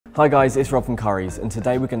Hi guys, it's Rob from Currys, and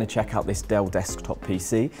today we're going to check out this Dell desktop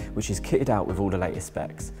PC, which is kitted out with all the latest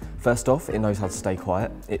specs. First off, it knows how to stay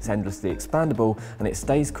quiet, it's endlessly expandable, and it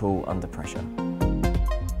stays cool under pressure.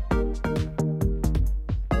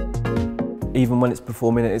 Even when it's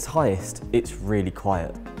performing at its highest, it's really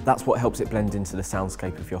quiet. That's what helps it blend into the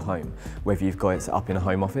soundscape of your home, whether you've got it set up in a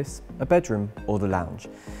home office, a bedroom, or the lounge.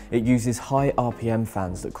 It uses high RPM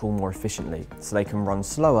fans that cool more efficiently, so they can run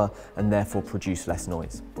slower and therefore produce less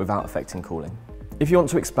noise, without affecting cooling. If you want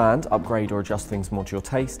to expand, upgrade, or adjust things more to your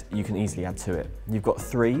taste, you can easily add to it. You've got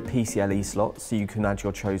 3 PCIe slots, so you can add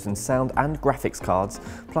your chosen sound and graphics cards,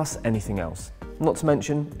 plus anything else. Not to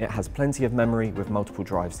mention, it has plenty of memory with multiple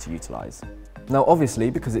drives to utilise. Now obviously,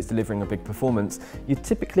 because it's delivering a big performance, you'd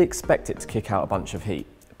typically expect it to kick out a bunch of heat,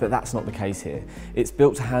 but that's not the case here. It's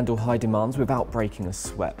built to handle high demands without breaking a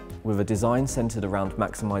sweat, with a design centred around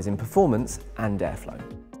maximising performance and airflow.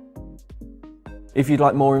 If you'd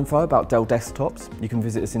like more info about Dell desktops, you can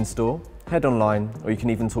visit us in store, head online, or you can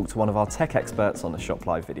even talk to one of our tech experts on a Shop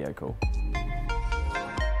Live video call.